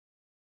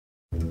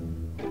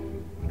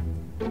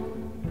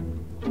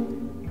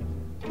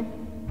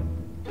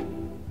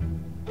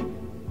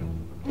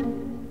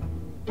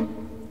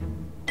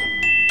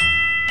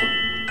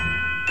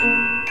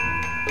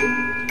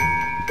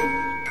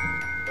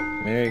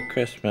Merry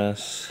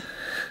Christmas.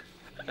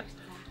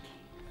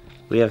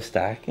 We have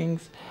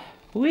stockings?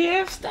 We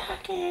have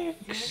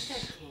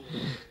stockings!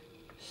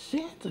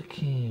 Santa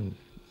came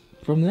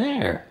from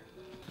there.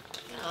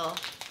 Oh.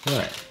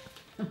 What?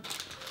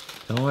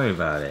 Don't worry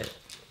about it.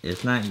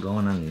 It's not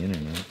going on the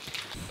internet.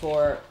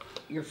 For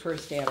your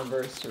first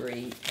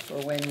anniversary,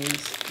 or when you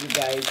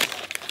guys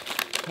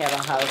have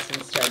a house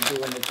and start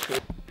doing the tree.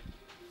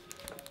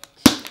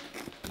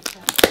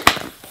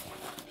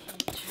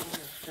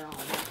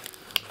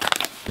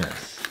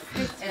 Yes.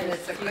 And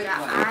it's a good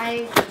one.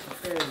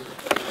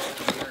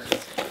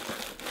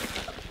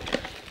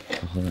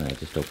 Oh, hold on, I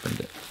just opened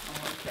it.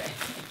 Okay.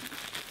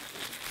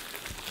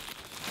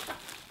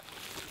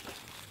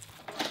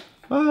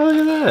 Oh, look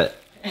at that.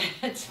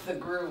 It's the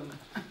groom.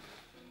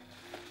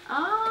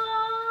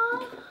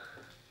 Oh.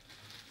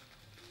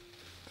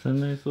 It's a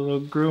nice little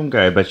groom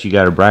guy. I bet you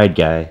got a bride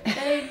guy.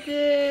 I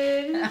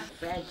did.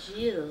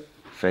 Fragile.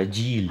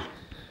 Fragile.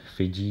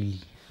 Fragile.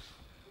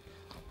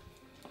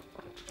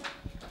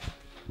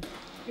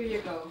 Here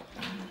you go.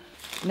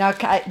 Now,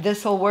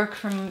 this will work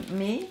for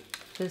me?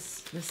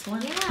 This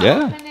one?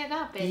 Yeah, open it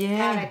up. It's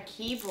Yeah. got a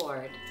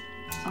keyboard.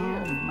 Oh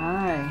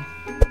my.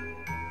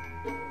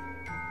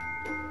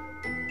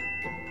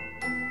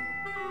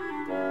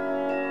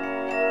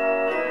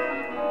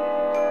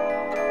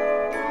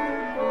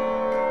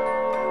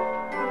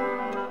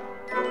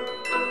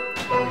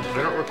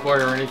 They don't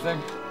require anything?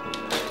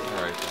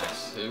 Alright,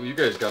 thanks. You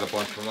guys got a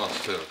bunch from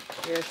us, too.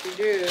 Yes, you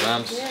do.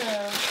 Moms?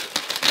 Yeah.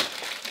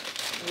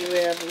 You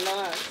have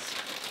lots.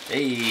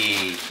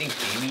 Hey, thanks,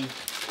 Amy.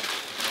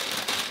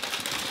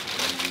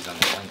 These on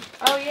the plane.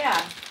 Oh,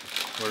 yeah.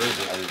 What is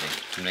it? Other than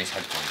some nice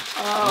headphones.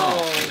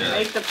 Oh, yeah.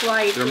 make the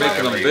flight. They're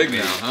making them big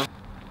now, huh?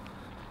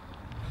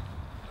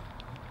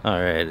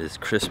 Alright, it's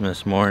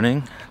Christmas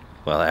morning.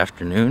 Well,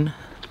 afternoon.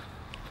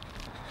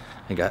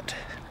 I got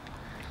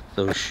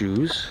those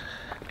shoes.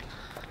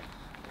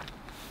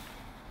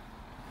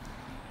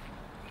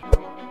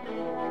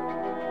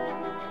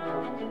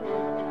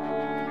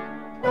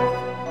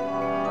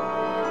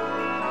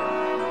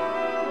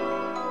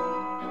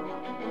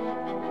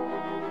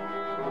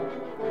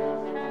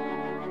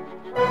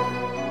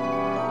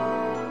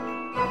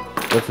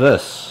 What's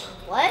this?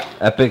 What?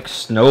 Epic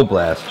Snow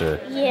Blaster.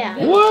 Yeah.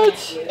 What?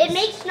 It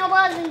makes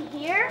snowballs in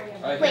here.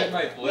 I Wait, hit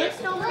my makes flip.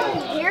 snowballs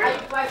in here.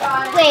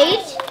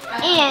 Wait,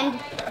 and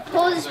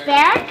pulls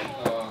back,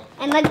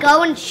 and let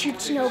go and shoot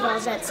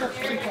snowballs at some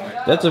people.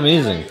 That's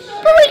amazing.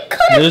 But we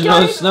could have There's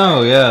done no it.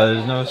 snow. Yeah,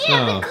 there's no Yeah,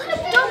 snow. we could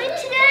have done it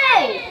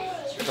today.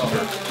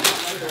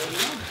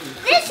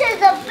 This is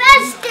the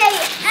best day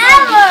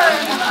ever.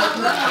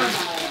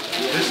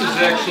 This is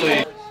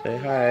actually... Say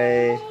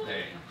hi.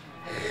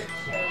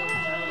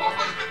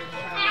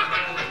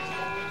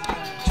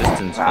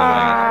 Justin's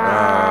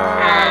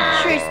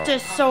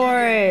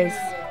Tristosaurus.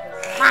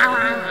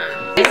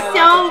 It's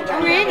so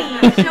pretty.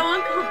 Show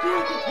Uncle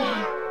Billy.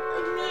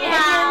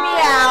 Meow.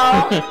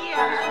 Meow.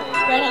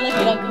 Try to look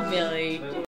at Uncle Billy.